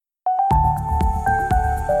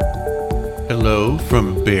Hello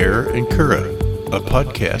from Baehr and Curadh, a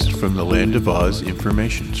podcast from the Land of Oz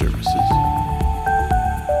Information Services.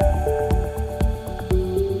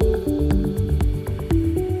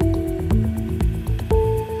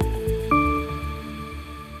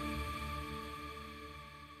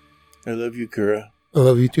 I love you, Curadh. I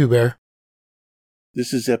love you too, Baehr.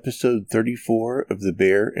 This is episode 34 of the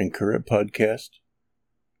Baehr and Curadh podcast.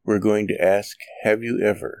 We're going to ask, have you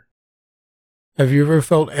ever? Have you ever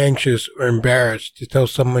felt anxious or embarrassed to tell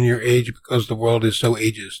someone your age because the world is so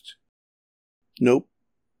ageist? Nope.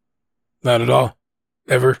 Not at all.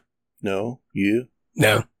 Ever? No. You?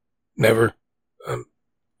 No. Never. I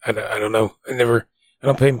don't know. I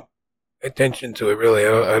don't pay attention to it, really.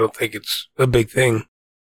 I don't think it's a big thing.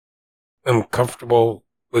 I'm comfortable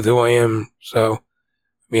with who I am, so,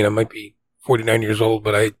 I might be 49 years old,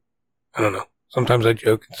 but I don't know. Sometimes I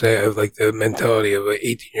joke and say I have like the mentality of an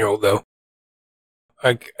 18-year-old, though.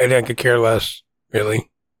 I could care less, really.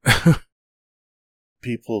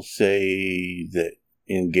 People say that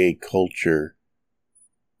in gay culture,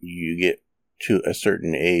 you get to a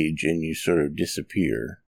certain age and you sort of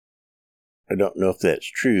disappear. I don't know if that's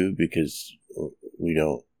true because we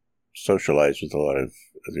don't socialize with a lot of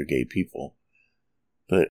other gay people.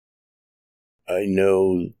 But I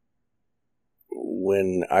know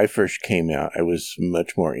when I first came out, I was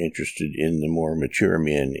much more interested in the more mature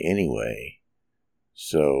men anyway.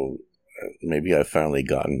 So maybe I've finally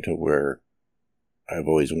gotten to where I've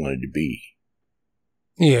always wanted to be.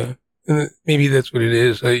 Yeah, maybe that's what it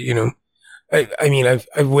is.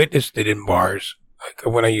 I've witnessed it in bars, like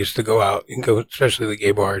when I used to go out and go, especially the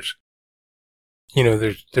gay bars. You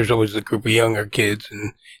know, there's always a group of younger kids,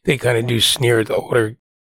 and they kind of do sneer at the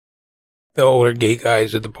older gay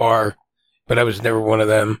guys at the bar. But I was never one of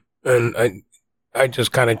them, and I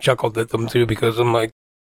just kind of chuckled at them too, because I'm like,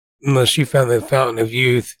 unless you found the fountain of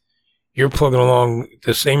youth, you're plugging along at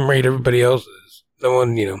the same rate everybody else is. No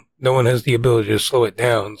one has the ability to slow it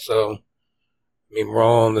down. So, we're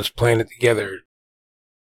all on this planet together.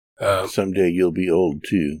 Someday you'll be old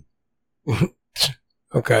too.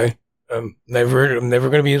 Okay. I'm never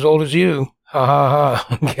going to be as old as you. Ha ha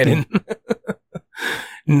ha. I'm kidding.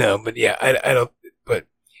 No, but yeah, I don't, but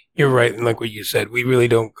you're right. And like what you said, we really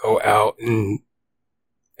don't go out and,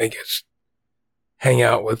 I guess, hang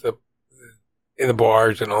out with in the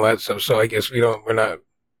bars and all that stuff. So I guess we're not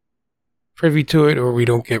privy to it, or we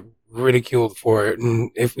don't get ridiculed for it.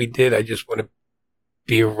 And if we did, I just want to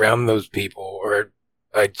be around those people, or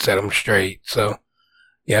I'd set them straight. So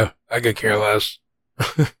yeah, I could care less.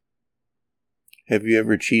 Have you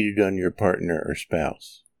ever cheated on your partner or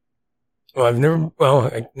spouse?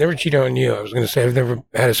 Well, I never cheated on you. I was going to say I've never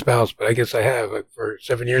had a spouse, but I guess I have for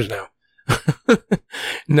 7 years now.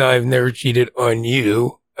 No, I've never cheated on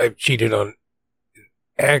you. I've cheated on an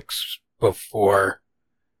ex before.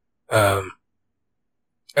 I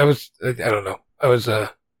don't know. I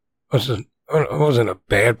wasn't a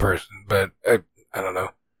bad person, but I don't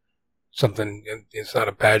know. It's not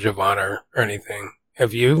a badge of honor or anything.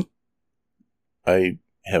 Have you? I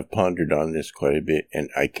have pondered on this quite a bit, and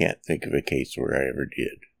I can't think of a case where I ever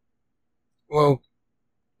did. Well,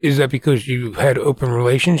 is that because you had open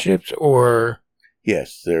relationships, or?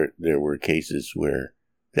 Yes, there were cases where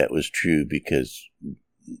that was true, because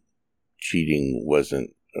cheating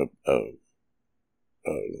wasn't a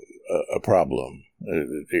problem.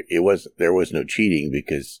 There was no cheating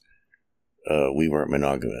because we weren't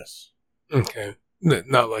monogamous. Okay,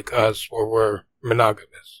 not like us, where we're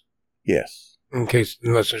monogamous. Yes.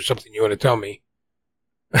 Unless there's something you want to tell me.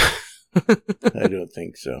 I don't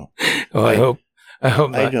think so. Well, I hope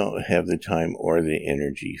not. I don't have the time or the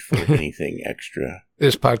energy for anything extra.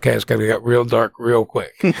 This podcast got real dark real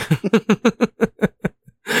quick.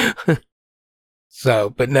 So,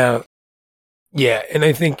 but now, yeah, and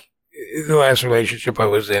I think the last relationship I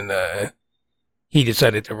was in, he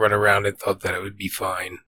decided to run around and thought that it would be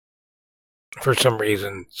fine for some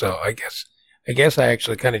reason. So I guess I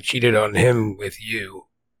actually kind of cheated on him with you,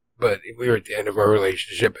 but we were at the end of our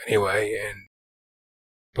relationship anyway,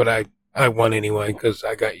 but I won anyway because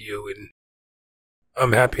I got you, and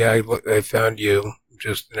I'm happy I found you.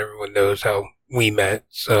 And everyone knows how we met,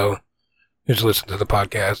 so just listen to the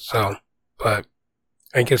podcast. So, but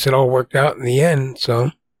I guess it all worked out in the end.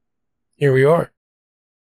 So here we are.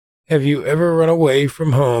 Have you ever run away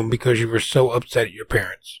from home because you were so upset at your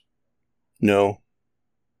parents? No.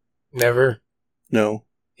 Never? No.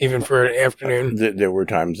 Even for an afternoon? There were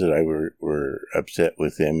times that I were upset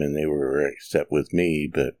with them and they were upset with me,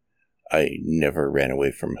 but I never ran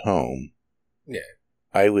away from home. Yeah.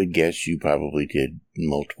 I would guess you probably did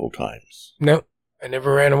multiple times. No, I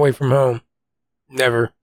never ran away from home.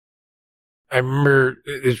 Never. I remember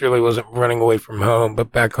this really wasn't running away from home,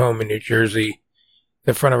 but back home in New Jersey,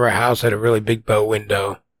 the front of our house had a really big bow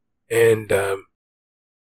window, and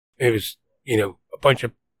it was, a bunch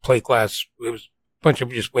of plate glass. It was a bunch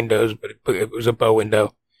of just windows, but it was a bow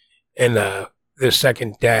window. And the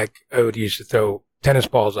second deck, I would used to throw tennis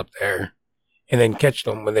balls up there and then catch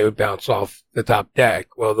them when they would bounce off the top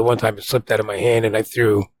deck. Well, the one time it slipped out of my hand and I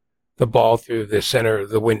threw the ball through the center of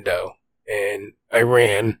the window, and I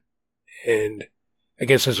ran, and I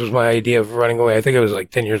guess this was my idea of running away. I think I was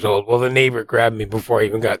like 10 years old. Well, the neighbor grabbed me before I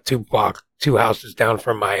even got two houses down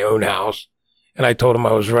from my own house. And I told him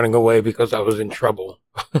I was running away because I was in trouble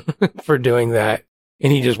for doing that.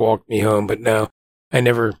 And he just walked me home. But I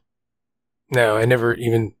never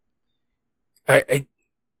even, I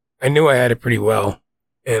knew I had it pretty well.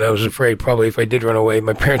 And I was afraid probably if I did run away,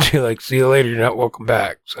 my parents would be like, see you later, you're not welcome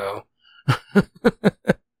back. So,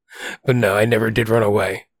 but no, I never did run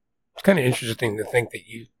away. It's kind of interesting to think that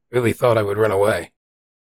you really thought I would run away.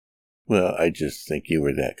 Well, I just think you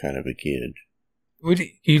were that kind of a kid. Do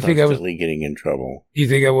you think I was constantly getting in trouble? Do you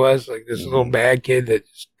think I was like this little bad kid that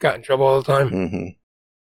just got in trouble all the time? Mm-hmm.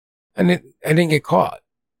 I didn't get caught.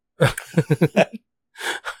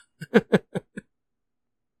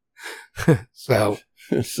 So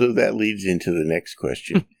that leads into the next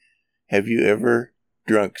question. Have you ever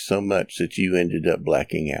drunk so much that you ended up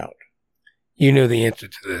blacking out? You know the answer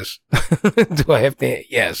to this. Do I have to?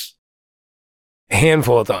 Yes. A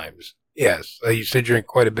handful of times. Yes. I used to drink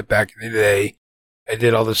quite a bit back in the day. I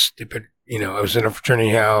did all this stupid, I was in a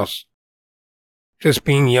fraternity house, just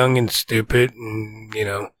being young and stupid. And,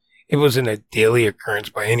 it wasn't a daily occurrence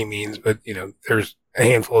by any means, but, there's a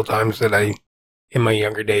handful of times that in my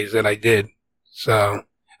younger days that I did. So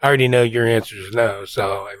I already know your answer is no.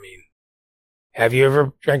 So, have you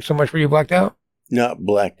ever drank so much where you blacked out? Not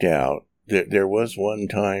blacked out. There was one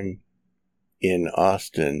time in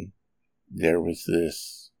Austin, there was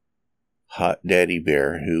this hot daddy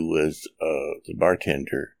Baehr who was the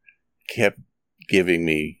bartender, kept giving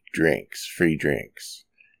me free drinks,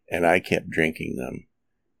 and I kept drinking them.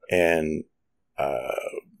 And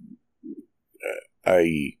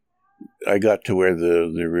I got to where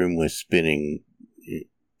the room was spinning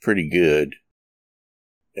pretty good,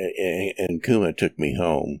 and Kuma took me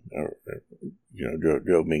home,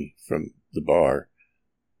 drove me from the bar.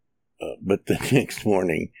 But the next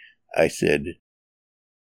morning, I said,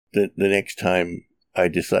 the next time I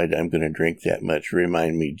decide I'm going to drink that much,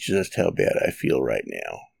 remind me just how bad I feel right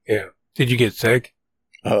now. Yeah. Did you get sick?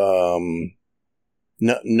 No,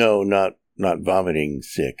 not vomiting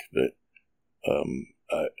sick, but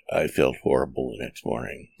I felt horrible the next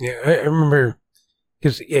morning. Yeah, I remember,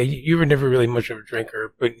 because you were never really much of a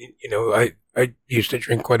drinker, but I used to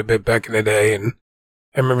drink quite a bit back in the day, and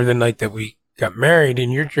I remember the night that we got married,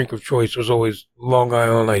 and your drink of choice was always Long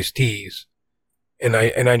Island iced teas, and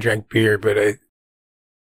I drank beer, but I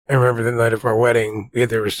remember the night of our wedding, we had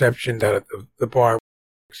the reception down at the bar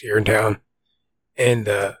here in town, and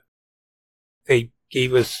they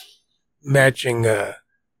gave us matching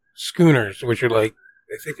schooners, which are like,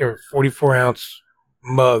 I think they were 44-ounce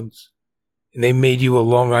mugs, and they made you a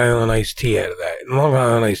Long Island iced tea out of that. And Long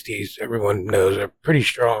Island iced teas, everyone knows, are pretty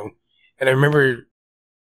strong. And I remember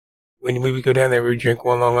when we would go down there, we would drink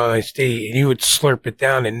one Long Island iced tea, and you would slurp it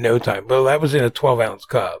down in no time. Well, that was in a 12-ounce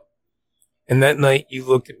cup. And that night, you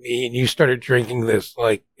looked at me, and you started drinking this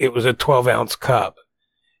like it was a 12-ounce cup.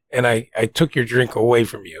 And I took your drink away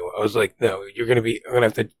from you. I was like, no, I'm going to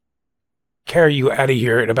have to carry you out of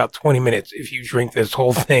here in about 20 minutes if you drink this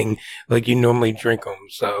whole thing like you normally drink them.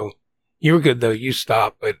 So you were good, though. You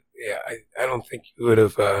stopped. But, yeah, I don't think you would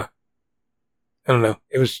have, I don't know.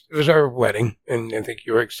 It was our wedding, and I think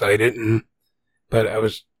you were excited. But I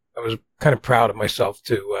was kind of proud of myself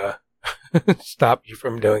to stop you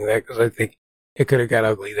from doing that, because I think it could have got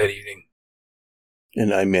ugly that evening.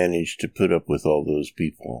 And I managed to put up with all those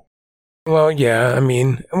people. Well, yeah,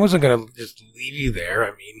 I wasn't going to just leave you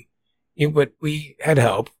there. But we had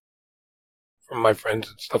help from my friends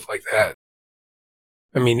and stuff like that.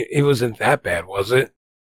 It wasn't that bad, was it?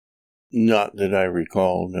 Not that I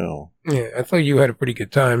recall, no. Yeah, I thought you had a pretty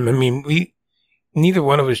good time. Neither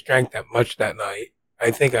one of us drank that much that night.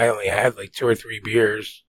 I think I only had like 2 or 3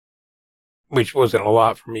 beers, which wasn't a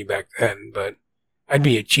lot for me back then, but I'd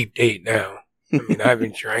be a cheap date now. I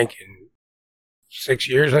haven't drank in 6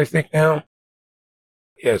 years, I think now.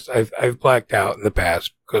 Yes, I've blacked out in the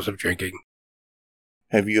past because of drinking.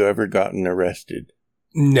 Have you ever gotten arrested?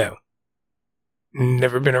 No.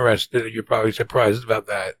 Never been arrested. You're probably surprised about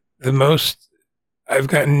that. The most, I've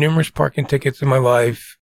gotten numerous parking tickets in my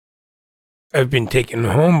life. I've been taken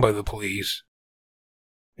home by the police.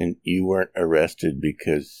 And you weren't arrested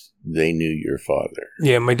because they knew your father.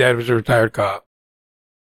 Yeah, my dad was a retired cop.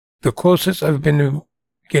 The closest I've been to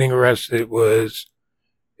getting arrested was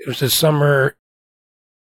the summer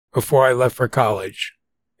before I left for college.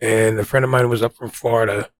 And a friend of mine was up from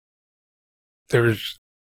Florida. There was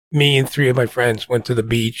me and three of my friends went to the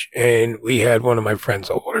beach, and we had one of my friend's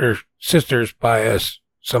older sisters buy us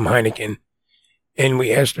some Heineken. And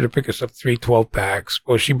we asked her to pick us up 3 12-packs.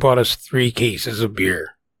 Well, she bought us 3 cases of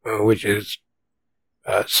beer, which is,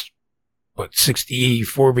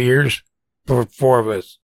 64 beers for 4 of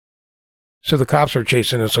us. So the cops were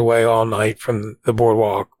chasing us away all night from the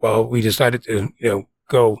boardwalk. Well, we decided to,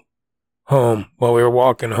 go home. While we were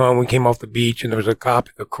walking home, we came off the beach, and there was a cop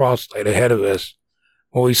at the cross light ahead of us.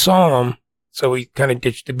 Well, we saw him, so we kind of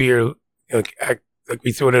ditched the beer, act like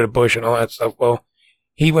we threw it at a bush and all that stuff. Well,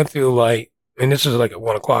 he went through the light, and this is like at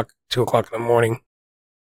 1 o'clock, 2 o'clock in the morning.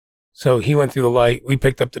 So he went through the light. We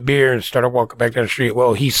picked up the beer and started walking back down the street.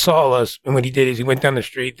 Well, he saw us, and what he did is he went down the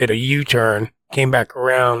street, did a U-turn, came back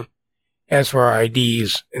around, asked for our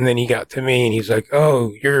IDs, and then he got to me, and he's like,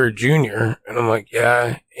 "Oh, you're a junior." And I'm like,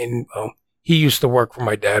 "Yeah." And he used to work for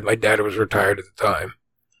my dad. My dad was retired at the time.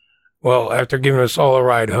 Well, after giving us all a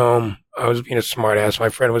ride home, I was being a smart ass. My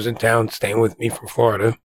friend was in town staying with me from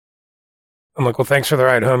Florida. I'm like, "Well, thanks for the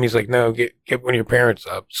ride home." He's like, "No, get one of your parents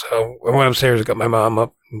up." So I went upstairs and got my mom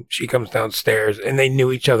up, and she comes downstairs, and they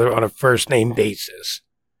knew each other on a first name basis.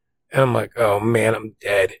 And I'm like, "Oh man, I'm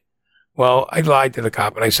dead." Well, I lied to the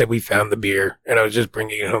cop and I said we found the beer and I was just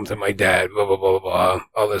bringing it home to my dad, blah, blah, blah, blah,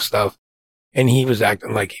 all this stuff. And he was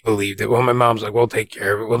acting like he believed it. Well, my mom's like, "We'll take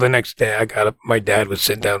care of it." Well, the next day I got up, my dad was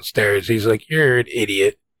sitting downstairs. He's like, "You're an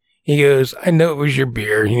idiot." He goes, "I know it was your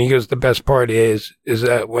beer." And he goes, "The best part is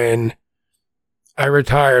that when I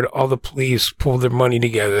retired, all the police pulled their money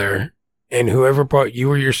together and whoever brought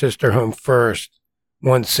you or your sister home first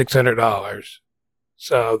won $600.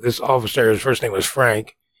 So this officer, his first name was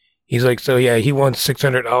Frank. He's like, "So yeah, he won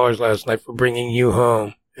 $600 last night for bringing you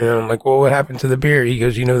home." And I'm like, "Well, what happened to the beer?" He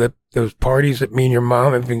goes, that those parties that me and your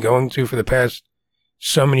mom have been going to for the past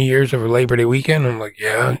so many years over Labor Day weekend?" I'm like,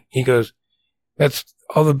 "Yeah." He goes, "That's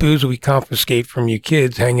all the booze we confiscate from you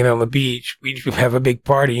kids hanging out on the beach. We have a big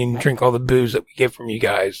party and drink all the booze that we get from you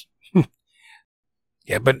guys."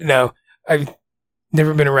 Yeah, but no, I've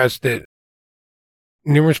never been arrested.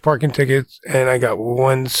 Numerous parking tickets, and I got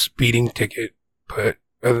 1 speeding ticket, but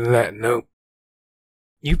other than that, no.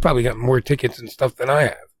 You've probably got more tickets and stuff than I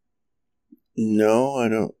have. No, I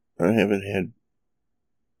don't. I haven't had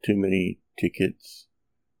too many tickets,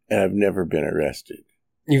 and I've never been arrested.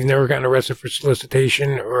 You've never gotten arrested for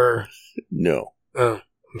solicitation or? No. Oh,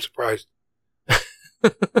 I'm surprised.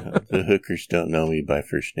 The hookers don't know me by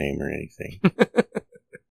first name or anything.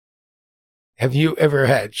 Have you ever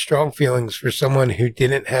had strong feelings for someone who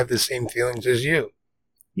didn't have the same feelings as you?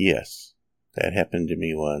 Yes, that happened to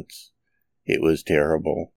me once. It was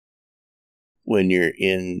terrible. When you're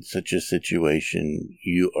in such a situation,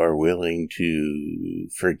 you are willing to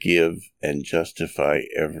forgive and justify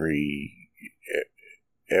every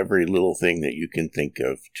little thing that you can think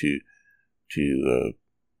of to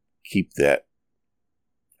keep that,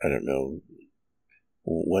 I don't know,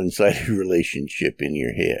 one-sided relationship in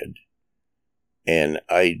your head. And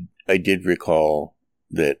I did recall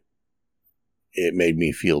that it made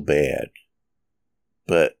me feel bad.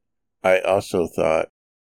 But I also thought,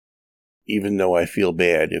 even though I feel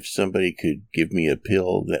bad, if somebody could give me a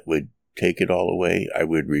pill that would take it all away, I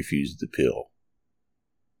would refuse the pill.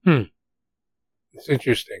 It's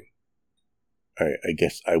interesting. I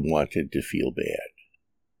guess I wanted to feel bad.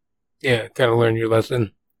 Yeah, kind of learn your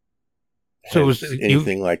lesson. So Has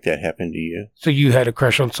anything like that happened to you? So you had a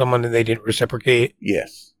crush on someone and they didn't reciprocate?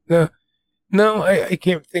 Yes. No, I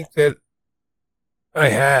can't think that I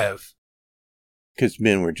have. Because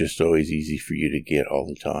men were just always easy for you to get all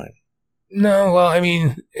the time. No, well, I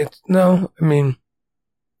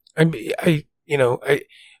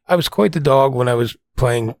was quite the dog when I was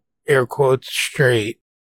playing air quotes straight.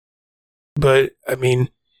 But, and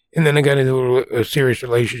then I got into a serious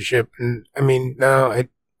relationship, and, no, I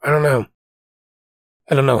don't know.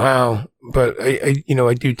 I don't know how, but I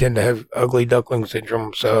do tend to have ugly duckling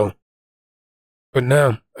syndrome, so. But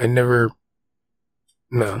no,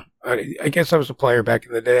 I guess I was a player back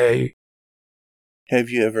in the day. Have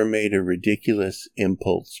you ever made a ridiculous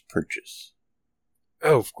impulse purchase?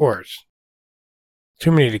 Oh, of course.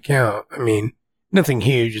 Too many to count. Nothing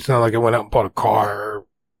huge. It's not like I went out and bought a car or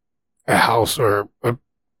a house or a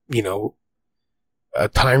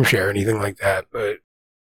timeshare or anything like that, but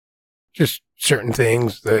just certain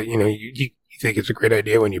things that, you think it's a great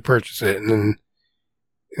idea when you purchase it, and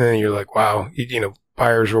then you're like, wow,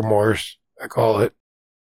 buyer's remorse, I call it.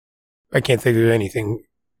 I can't think of anything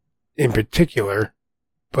in particular,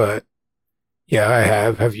 but yeah, I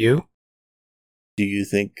have. Have you? Do you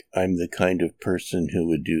think I'm the kind of person who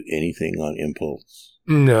would do anything on impulse?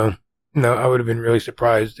 No, I would have been really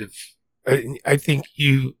surprised if. I think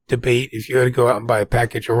you debate if you had to go out and buy a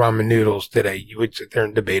package of ramen noodles today, you would sit there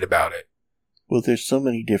and debate about it. Well, there's so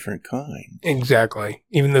many different kinds. Exactly.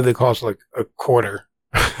 Even though they cost like a quarter.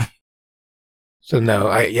 So no,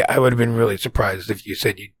 I would have been really surprised if you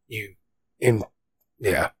said yeah,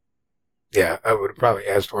 I would have probably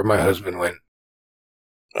asked where my husband went.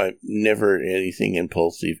 I've never anything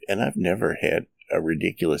impulsive, and I've never had a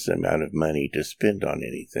ridiculous amount of money to spend on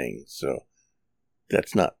anything, so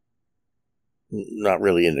that's not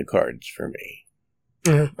really in the cards for me.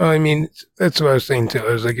 Yeah, well, I mean, that's what I was saying too.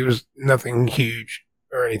 I was like, it was nothing huge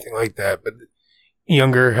or anything like that, but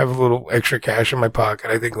younger, have a little extra cash in my pocket.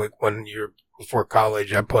 I think like 1 year before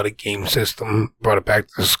college, I bought a game system, brought it back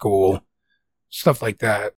to school, stuff like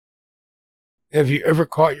that. Have you ever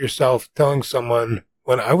caught yourself telling someone,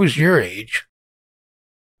 when I was your age?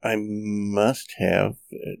 I must have.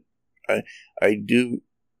 I do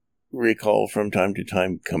recall from time to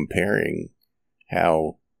time comparing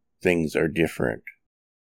how things are different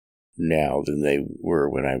now than they were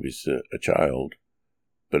when I was a child,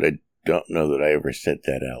 but I don't know that I ever said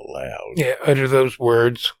that out loud. Yeah, utter those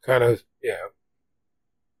words, kind of, yeah.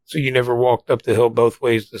 So you never walked up the hill both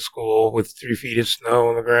ways to school with 3 feet of snow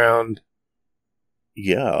on the ground?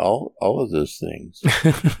 Yeah, all of those things.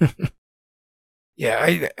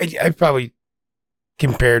 Yeah, I probably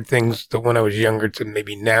compared things to when I was younger to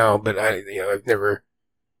maybe now, but I've never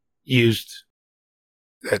used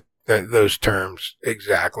those terms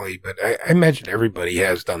exactly. But I imagine everybody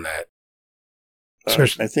has done that.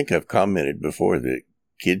 I think I've commented before that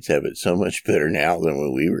kids have it so much better now than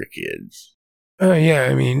when we were kids. Yeah,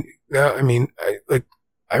 I mean, I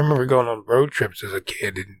remember going on road trips as a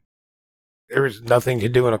kid, and there was nothing to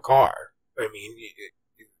do in a car. I mean,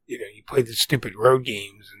 you play the stupid road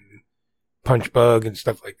games and punch bug and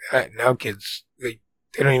stuff like that. Now kids, they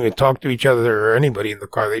don't even talk to each other or anybody in the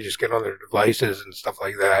car. They just get on their devices and stuff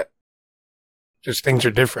like that. Just things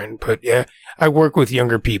are different. But yeah, I work with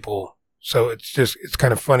younger people, so it's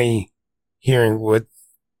kind of funny hearing what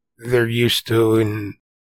they're used to. And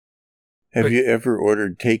have you ever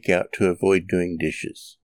ordered takeout to avoid doing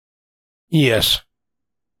dishes? Yes.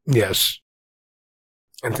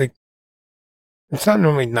 I think it's not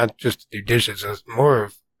normally not just to do dishes. It's more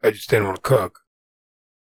of I just didn't want to cook.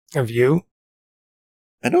 Have you?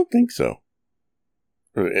 I don't think so.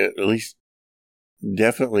 Or at least,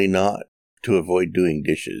 definitely not to avoid doing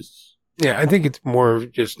dishes. Yeah, I think it's more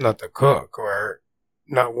of just not to cook or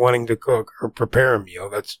not wanting to cook or prepare a meal.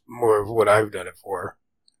 That's more of what I've done it for.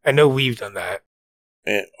 I know we've done that.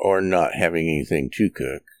 Or not having anything to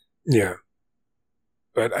cook. Yeah.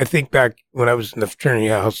 But I think back when I was in the fraternity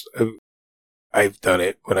house, I've done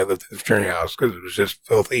it when I lived in the fraternity house because it was just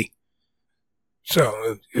filthy.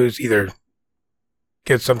 So it was either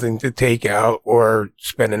get something to take out or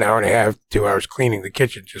spend an hour and a half, 2 hours cleaning the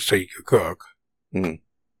kitchen just so you could cook. Mm.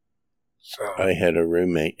 So I had a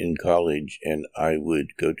roommate in college, and I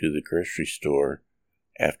would go to the grocery store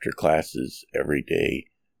after classes every day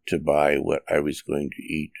to buy what I was going to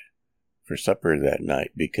eat for supper that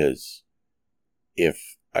night, because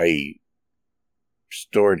if I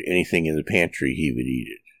stored anything in the pantry, he would eat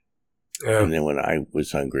it. Yeah. And then when I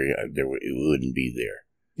was hungry, it wouldn't be there.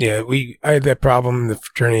 Yeah, I had that problem in the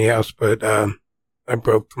fraternity house, but I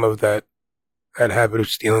broke some of that habit of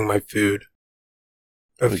stealing my food.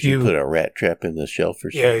 Would you put a rat trap in the shelf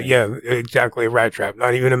or something? Yeah, exactly, a rat trap.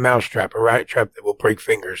 Not even a mouse trap, a rat trap that will break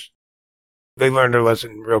fingers. They learned their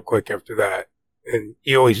lesson real quick after that. And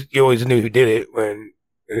you always knew who did it when,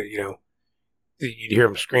 you'd hear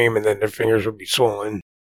them scream and then their fingers would be swollen.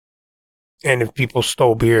 And if people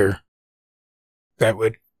stole beer, I've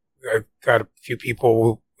got a few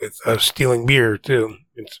people with stealing beer too.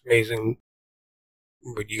 It's amazing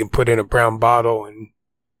what you can put in a brown bottle, and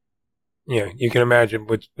you can imagine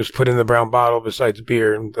what was put in the brown bottle besides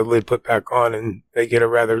beer and the lid put back on, and they get a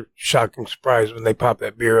rather shocking surprise when they pop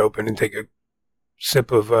that beer open and take a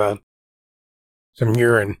sip of some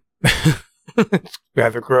urine. It's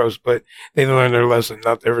rather gross, but they learned their lesson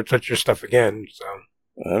not to ever touch your stuff again. So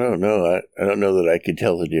I don't know. I don't know that I could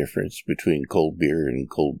tell the difference between cold beer and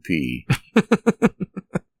cold pee.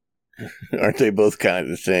 Aren't they both kind of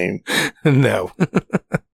the same? No.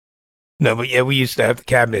 No, but yeah, we used to have the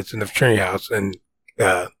cabinets in the fraternity house, and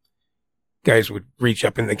guys would reach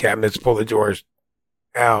up in the cabinets, pull the doors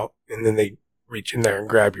out, and then they'd reach in there and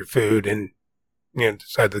grab your food and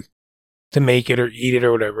decide to make it or eat it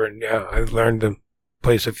or whatever. And yeah, I've learned to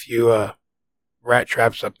place a few rat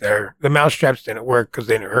traps up there. The mouse traps didn't work because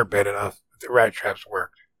they didn't hurt bad enough. But the rat traps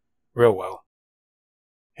worked real well.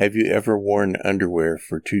 Have you ever worn underwear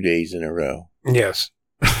for 2 days in a row? Yes.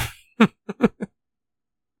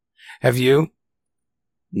 Have you?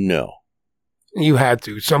 No. You had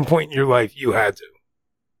to. Some point in your life, you had to.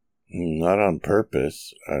 Not on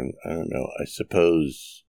purpose. I don't know. I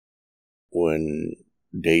suppose when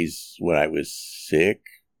I was sick,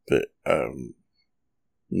 but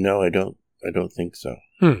no, I don't think so.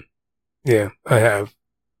 Yeah, I have.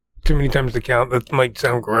 Too many times to count. That might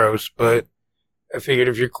sound gross, but I figured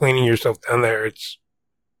if you're cleaning yourself down there, it's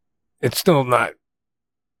still not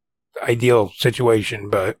the ideal situation,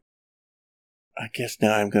 but I guess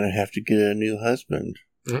now I'm going to have to get a new husband.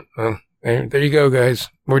 There you go, guys.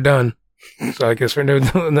 We're done. So I guess we're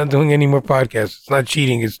not doing any more podcasts. It's not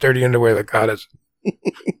cheating. It's dirty underwear that got us.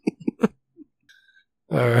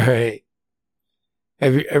 All right.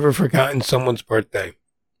 Have you ever forgotten someone's birthday?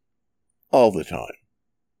 All the time.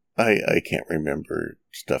 I can't remember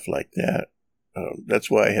stuff like that.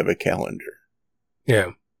 That's why I have a calendar.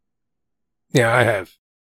 Yeah. Yeah, I have.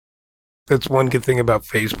 That's one good thing about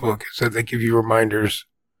Facebook is that they give you reminders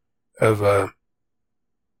of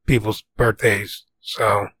people's birthdays.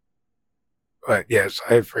 So, but yes,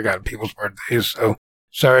 I've forgotten people's birthdays. So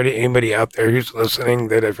sorry to anybody out there who's listening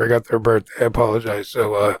that I forgot their birthday. I apologize.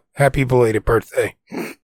 So happy belated birthday.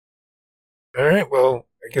 All right. Well,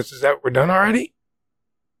 I guess is that we're done already?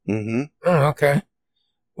 Mm-hmm. Oh, okay.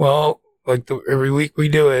 Well, like every week we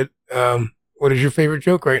do it. What is your favorite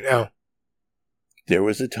joke right now? There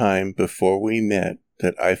was a time before we met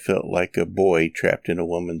that I felt like a boy trapped in a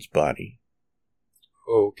woman's body.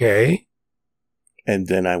 Okay. And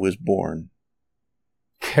then I was born.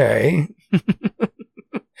 Okay.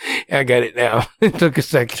 I got it now. It took a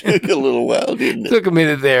second. Took a little while, didn't it? Took a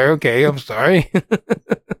minute there. Okay, I'm sorry.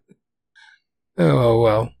 Oh,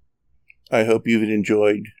 well. I hope you've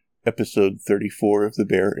enjoyed episode 34 of the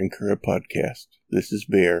Baehr and Curadh podcast. This is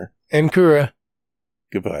Baehr. And Curadh.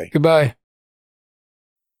 Goodbye. Goodbye.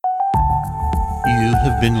 You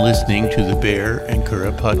have been listening to the Baehr and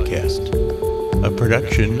Curadh podcast, a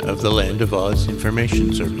production of the Land of Oz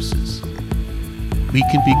Information Services. We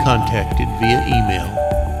can be contacted via email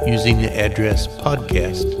using the address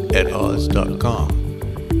podcast@oz.com.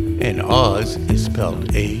 And Oz is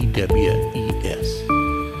spelled A-W-E-S.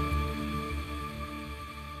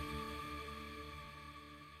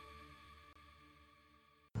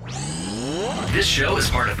 This show is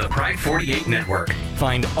part of the Pride 48 network.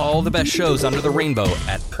 Find all the best shows under the rainbow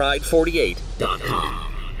at pride48.com.